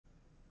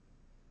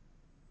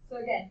So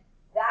again,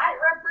 that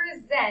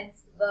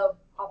represents the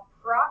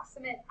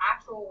approximate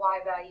actual y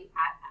value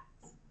at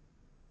x.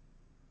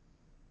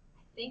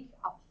 I think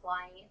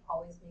applying it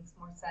always makes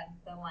more sense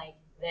than like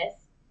this.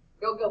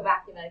 You'll go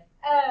back and be like,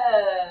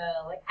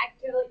 oh, like I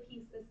can really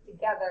piece this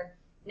together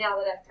now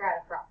that I've tried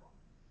a problem.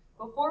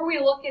 Before we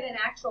look at an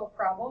actual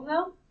problem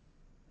though,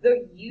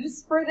 the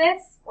use for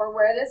this, or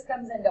where this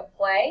comes into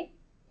play,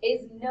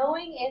 is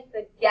knowing if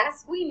the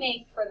guess we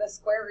make for the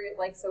square root,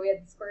 like so we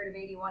had the square root of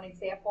 81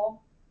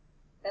 example,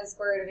 and the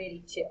square root of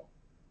 82.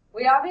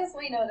 We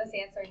obviously know this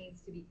answer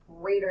needs to be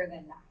greater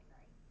than 9, right?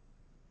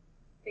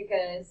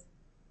 Because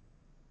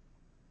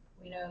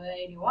we know that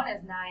 81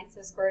 is 9,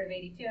 so square root of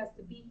 82 has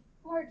to be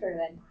larger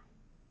than 9.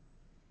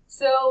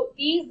 So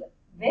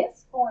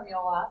this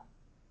formula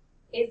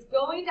is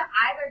going to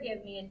either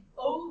give me an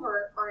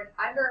over or an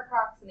under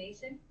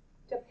approximation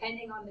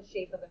depending on the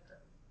shape of the curve.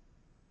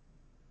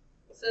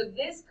 So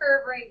this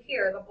curve right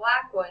here, the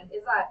black one,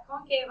 is that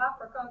concave up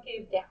or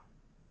concave down?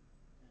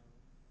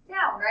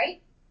 Down,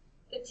 right?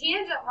 The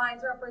tangent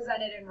line's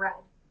represented in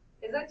red.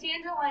 Is that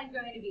tangent line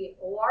going to be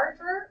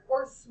larger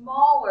or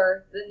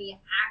smaller than the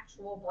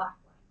actual black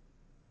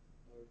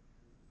line?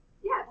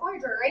 Yeah, it's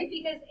larger, right?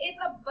 Because it's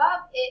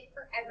above it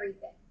for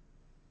everything.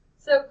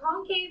 So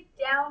concave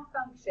down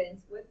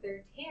functions with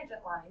their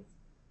tangent lines,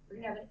 we're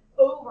going to have an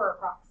over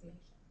approximation.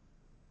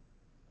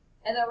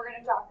 And then we're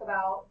going to talk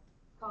about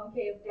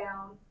concave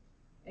down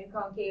and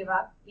concave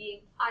up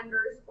being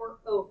unders or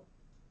over.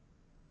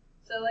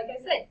 So like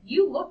I said,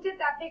 you looked at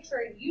that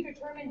picture and you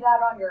determined that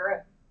on your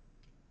own.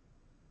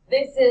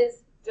 This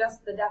is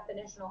just the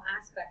definitional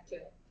aspect to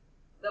it.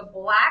 The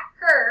black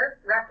curve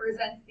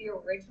represents the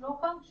original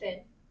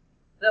function.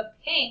 The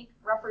pink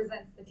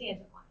represents the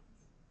tangent lines.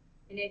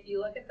 And if you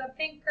look at the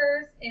pink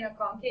curves in a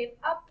concave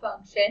up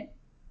function,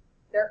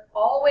 they're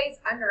always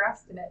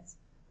underestimates,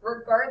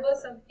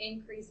 regardless of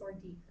increase or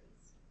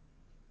decrease.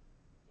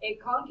 A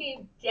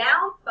concave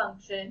down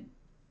function,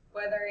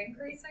 whether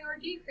increasing or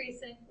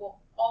decreasing, will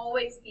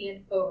always be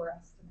an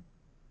overestimate.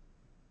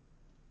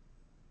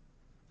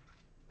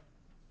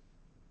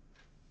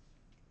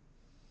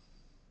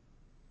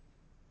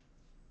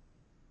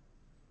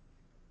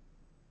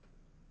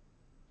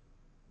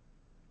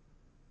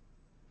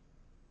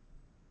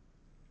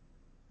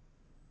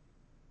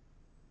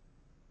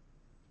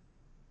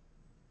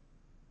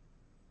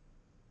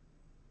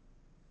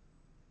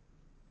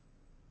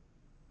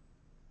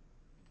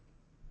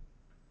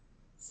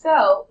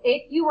 So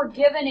if you were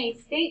given a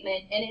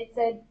statement and it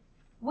said,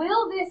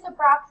 will this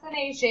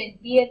approximation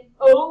be an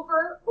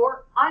over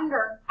or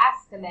under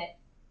estimate?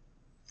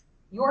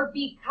 Your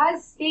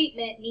because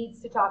statement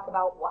needs to talk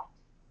about what?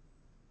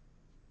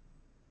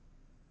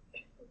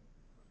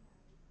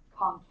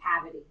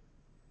 Concavity.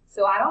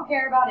 So I don't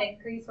care about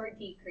increase or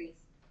decrease.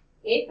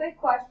 If a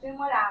question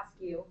would ask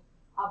you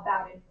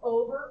about an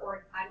over or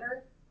an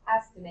under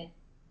estimate,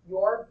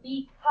 your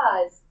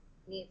because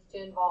needs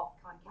to involve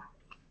concavity.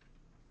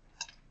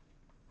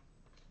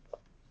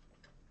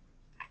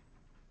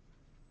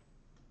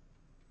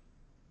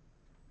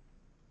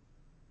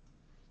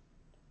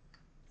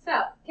 So,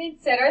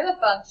 consider the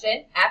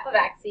function f of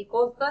x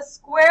equals the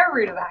square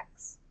root of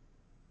x.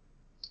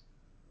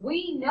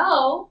 We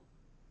know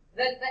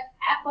that the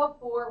f of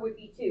 4 would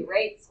be 2,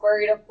 right? Square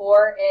root of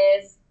 4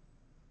 is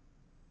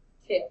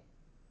 2.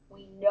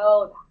 We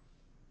know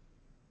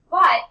that.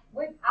 But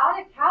without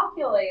a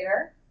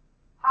calculator,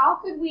 how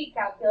could we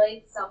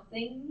calculate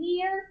something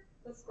near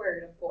the square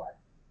root of 4?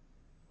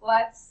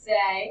 Let's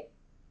say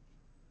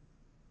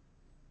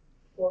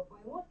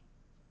 4.1.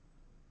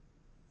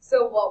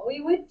 So what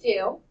we would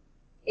do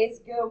is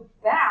go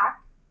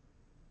back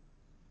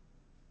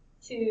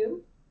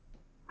to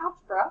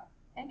algebra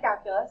and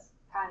calculus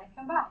kind of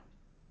combined.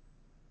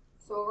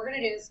 So what we're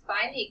going to do is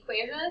find the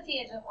equation of the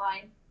tangent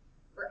line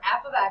for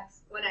f of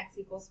x when x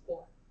equals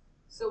 4.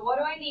 So what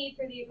do I need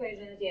for the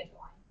equation of the tangent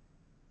line?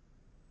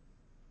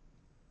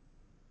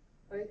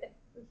 What do you think?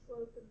 The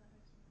slope and the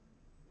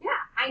x.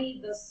 Yeah, I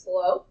need the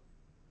slope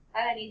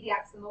and I need the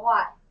x and the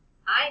y.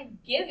 I'm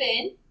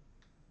given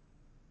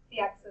the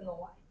x and the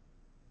y.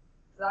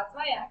 So that's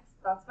my x,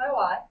 that's my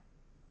y.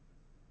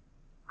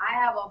 I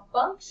have a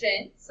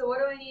function, so what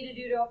do I need to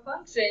do to a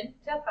function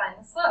to find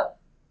the slope?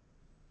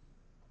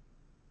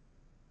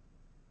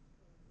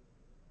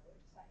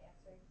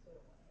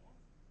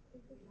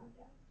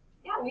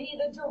 Yeah, we need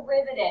the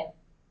derivative.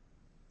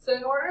 So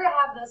in order to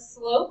have the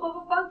slope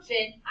of a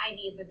function, I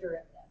need the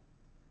derivative.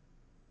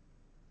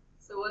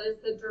 So what is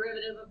the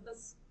derivative of the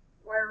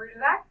square root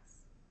of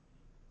x?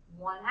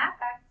 1/2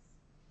 x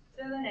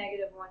to the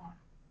negative 1/2.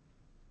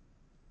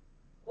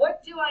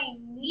 What do I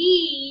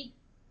need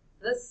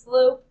the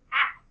slope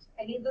at?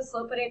 I need the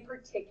slope at a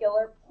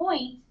particular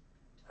point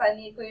to find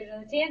the equation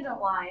of the tangent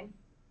line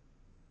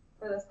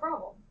for this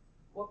problem.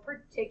 What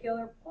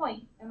particular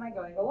point am I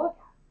going to look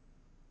at?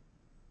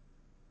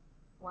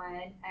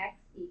 When x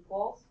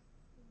equals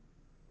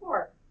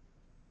 4.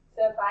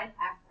 So find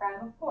f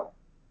prime of 4.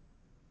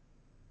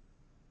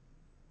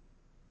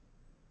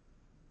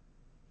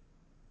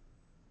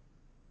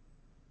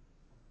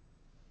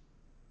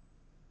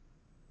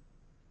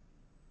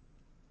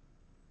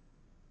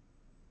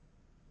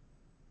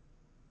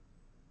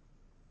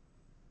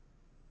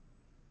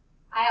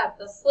 have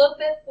the slope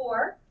at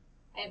 4,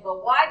 I have the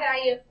y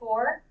value at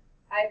 4,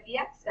 I have the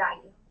x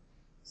value.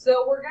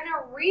 So we're going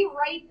to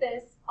rewrite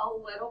this a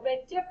little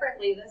bit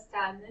differently this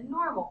time than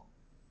normal.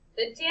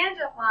 The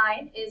tangent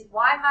line is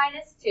y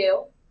minus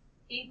 2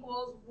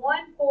 equals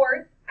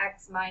 1/4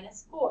 x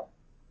minus 4.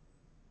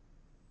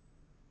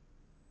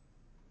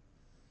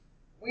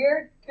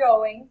 We're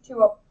going to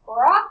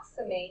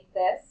approximate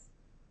this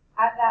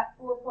at that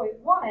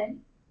 4.1,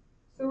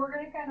 so we're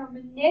going to kind of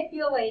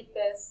manipulate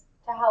this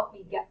to help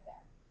me get there.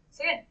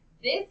 So again,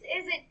 this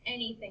isn't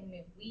anything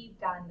new. We've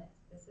done this.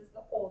 This is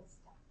the old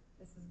stuff.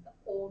 This is the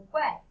old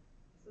way.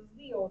 This is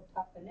the old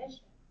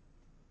definition.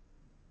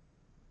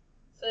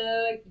 So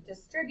if you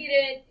distribute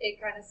it, it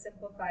kind of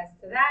simplifies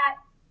to that.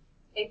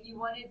 If you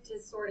wanted to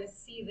sort of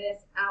see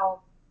this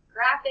out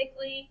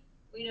graphically,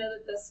 we know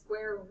that the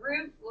square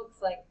root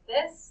looks like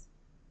this.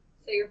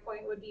 So your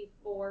point would be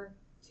 4,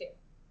 2.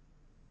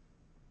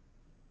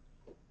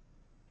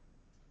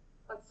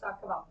 Let's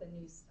talk about the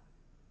new stuff.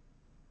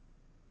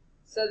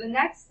 So the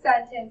next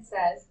sentence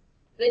says,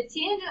 the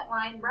tangent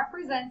line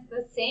represents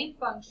the same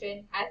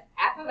function as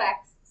f of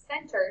x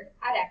centered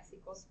at x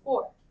equals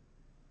 4.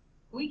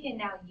 We can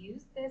now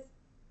use this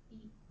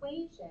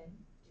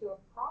equation to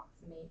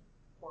approximate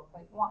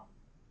 4.1.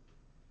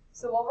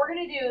 So what we're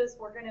going to do is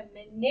we're going to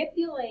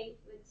manipulate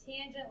the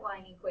tangent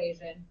line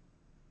equation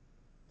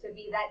to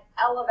be that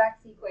L of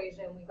x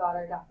equation we got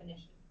our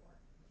definition for.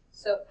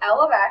 So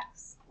L of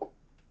x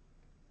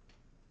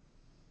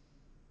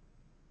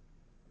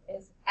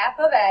is f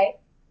of a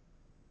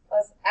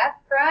plus f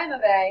prime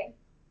of a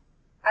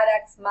at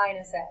x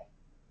minus a.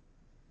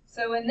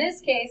 So in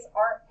this case,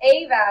 our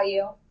a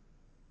value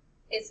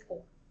is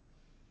 4.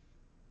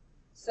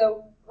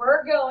 So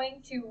we're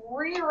going to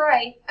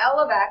rewrite L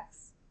of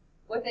x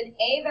with an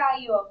a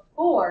value of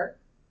 4,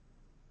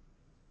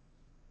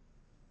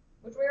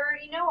 which we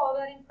already know all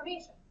that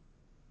information.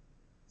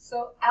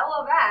 So L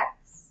of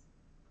x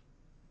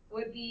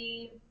would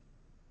be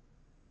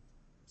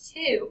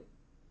 2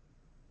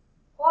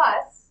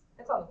 plus,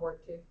 it's on the board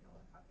too, if you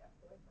don't want to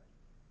copy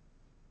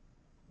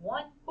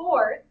that,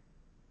 1/4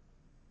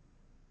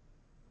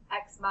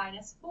 x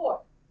minus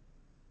 4.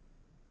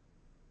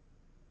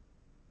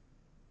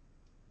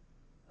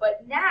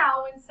 But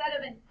now, instead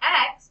of an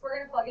x, we're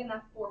going to plug in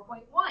that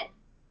 4.1.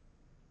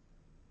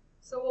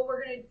 So what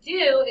we're going to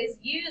do is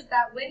use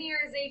that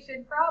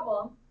linearization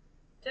problem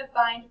to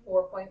find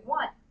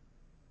 4.1.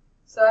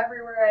 So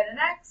everywhere I had an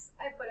x,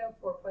 I put a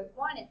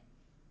 4.1 in.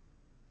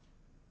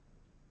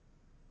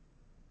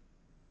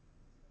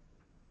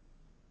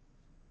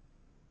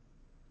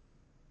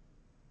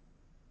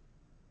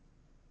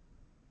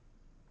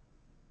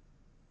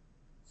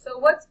 So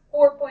what's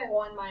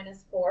 4.1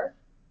 minus 4?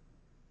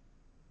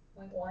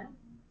 0.1.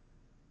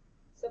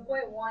 So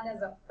 0.1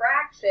 as a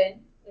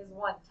fraction is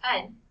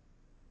 1/10.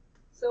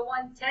 So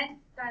 1/10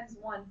 times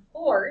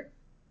 1/4,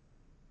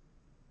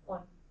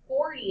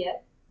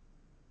 1/40th.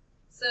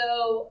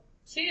 So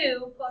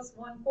 2 plus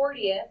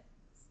 1/40th,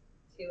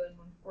 2 and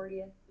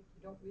 1/40th, if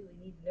you don't really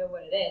need to know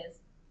what it is.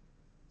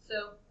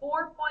 So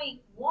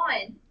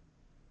 4.1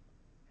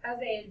 has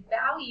a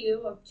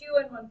value of 2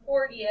 and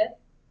 1/40th,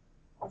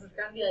 which is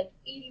going to be like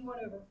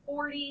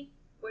 81/40,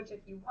 which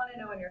if you want to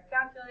know on your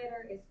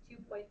calculator is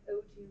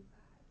 2.025.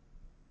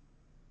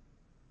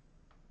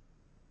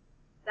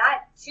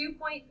 That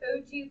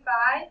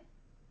 2.025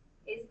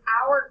 is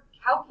our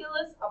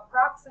calculus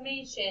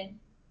approximation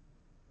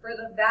for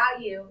the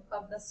value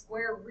of the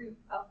square root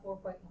of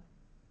 4.1.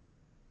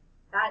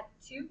 That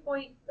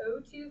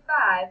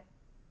 2.025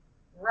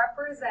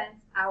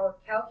 represents our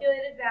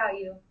calculated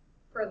value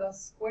for the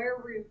square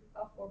root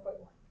of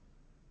 4.1.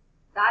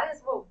 That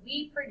is what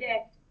we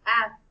predict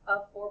f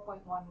of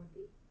 4.1 would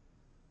be.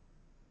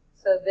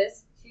 So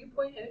this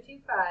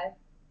 2.025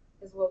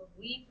 is what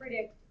we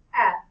predict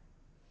f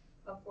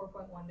of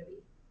 4.1 to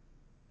be.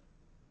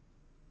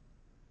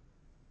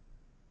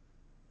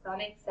 Does that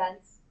make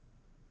sense?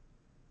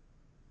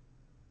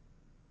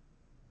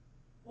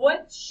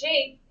 What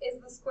shape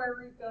is the square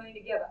root going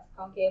to give us?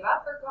 Concave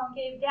up or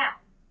concave down?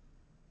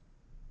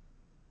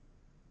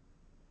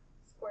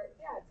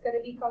 Yeah, it's going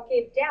to be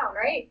concave down,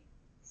 right?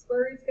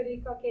 Square root's going to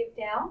be concave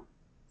down.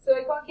 So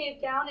a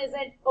concave down is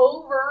an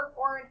over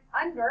or an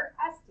under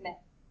estimate.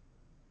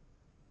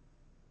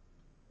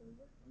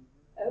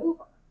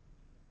 Over.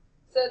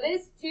 So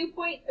this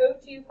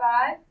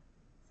 2.025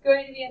 is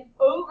going to be an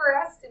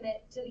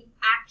overestimate to the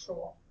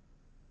actual.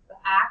 The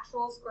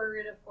actual square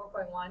root of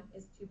 4.1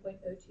 is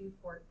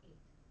 2.0248.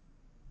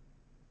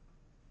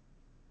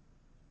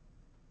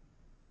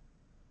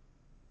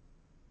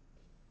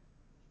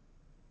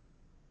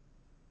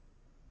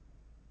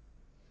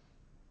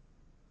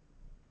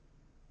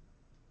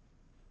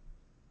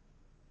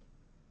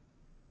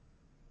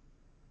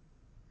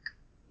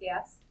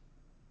 Yes.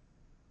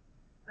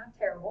 Not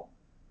terrible.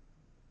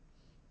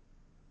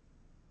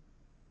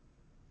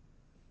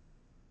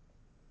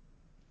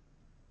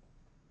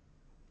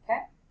 Okay.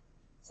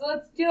 So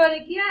let's do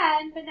it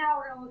again, but now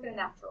we're going to look at a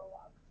natural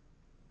log.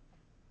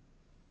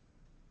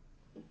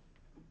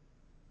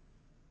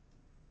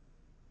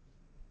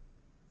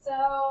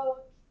 So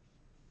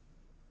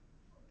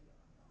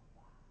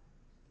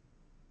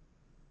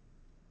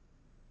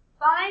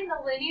find the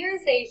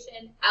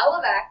linearization L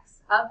of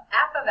x of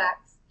f of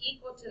x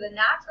equal to the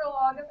natural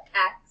log of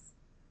x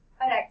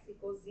at x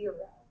equals 0.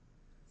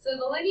 So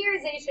the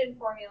linearization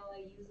formula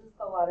uses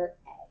the letter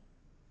A.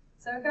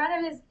 So it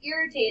kind of is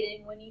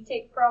irritating when you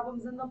take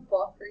problems in the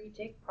book or you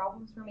take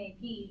problems from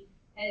AP,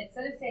 and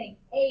instead of saying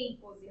A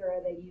equals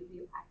 0, they give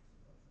you x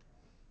equals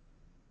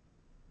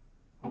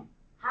 0.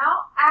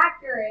 How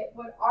accurate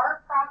would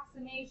our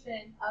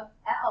approximation of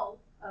L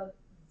of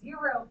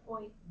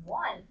 0.1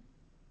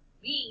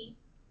 be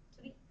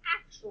to the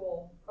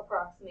actual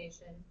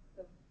approximation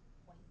of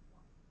 0.1?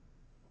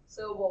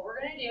 So what we're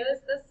going to do is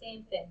the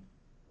same thing.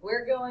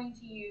 We're going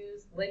to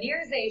use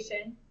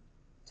linearization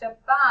to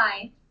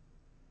find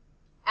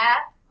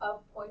f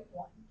of 0.1.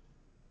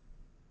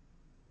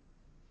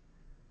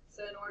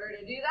 So in order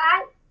to do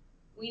that,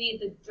 we need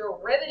the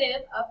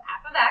derivative of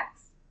f of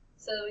x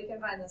so that we can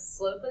find the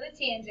slope of the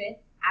tangent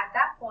at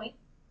that point.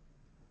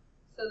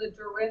 So the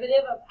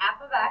derivative of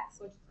f of x,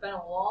 which has been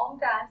a long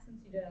time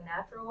since you did a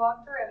natural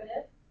log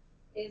derivative,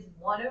 is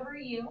 1 over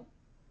u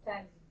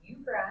times u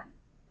prime.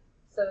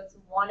 So it's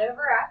 1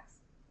 over x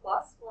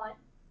plus 1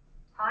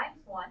 times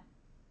 1.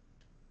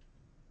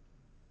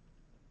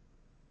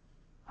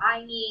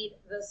 I need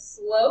the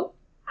slope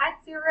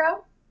at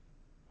 0,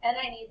 and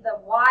I need the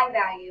y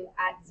value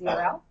at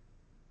 0.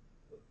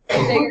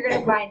 So you're going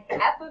to find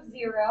f of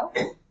 0,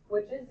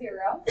 which is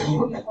 0.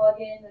 You plug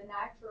in the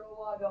natural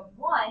log of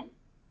 1.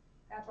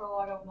 Natural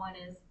log of 1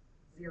 is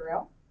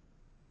 0.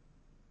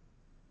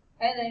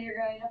 And then you're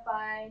going to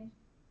find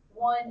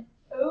 1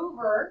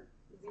 over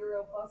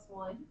 0 plus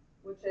 1,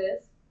 which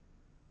is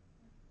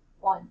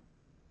 1.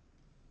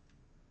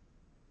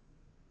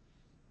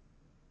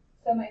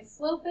 So my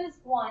slope is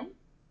 1,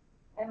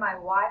 and my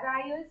y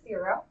value is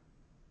 0.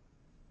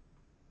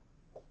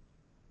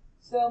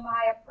 So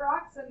my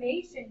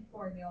approximation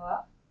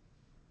formula,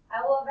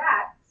 L of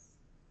x,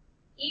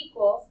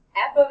 equals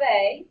f of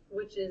a,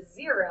 which is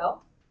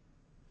 0,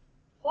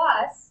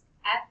 plus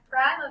f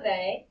prime of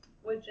a,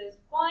 which is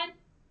 1,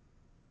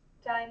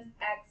 times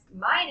x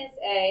minus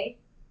a,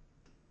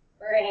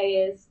 where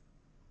a is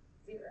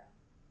 0.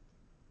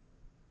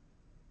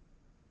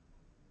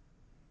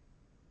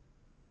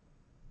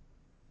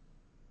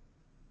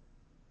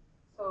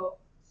 So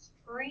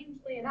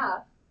strangely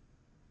enough,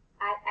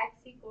 at x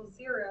equals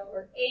 0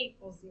 or a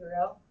equals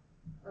 0,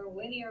 our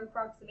linear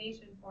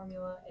approximation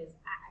formula is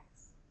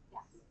x.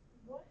 Yes?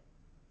 What?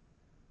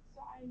 So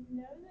I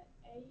know that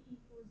a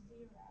equals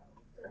 0.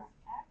 Does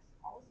x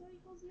also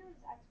equal 0? Is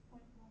x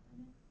 0.1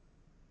 in it?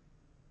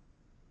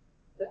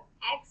 The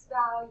x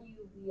value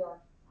we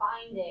are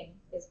finding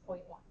is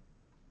 0.1.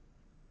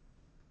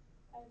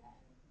 Okay.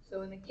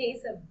 So in the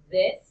case of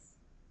this,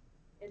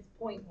 it's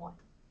 0.1.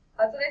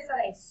 That's what I said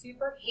I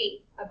super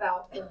hate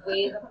about the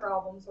way the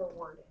problems are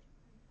worded.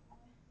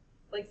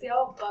 Like, see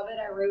how above it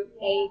I wrote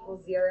a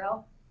equals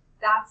 0?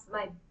 That's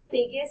my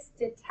biggest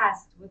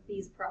detest with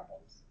these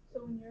problems.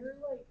 So when you're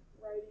like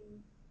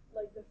writing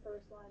like the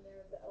first line there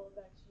of the L of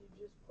x, you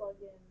just plug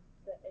in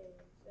the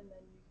a's and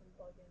then you can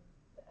plug in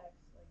the x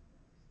like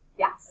next.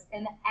 Yes,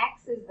 and the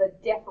x is the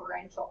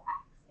differential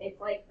x.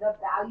 It's like the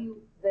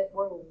value that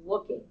we're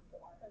looking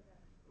for. Okay.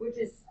 Which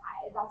is,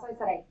 that's why I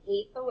said I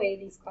hate the way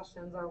these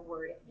questions are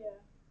worded. Yeah.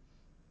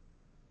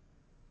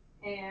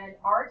 And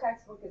our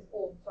textbook is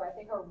old, so I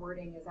think our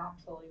wording is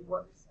actually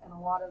worse. And a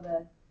lot of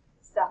the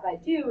stuff I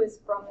do is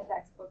from the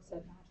textbook, so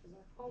it matches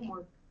our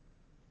homework.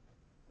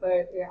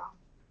 But yeah.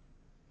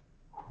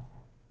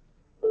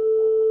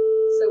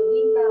 So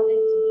we found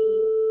it to be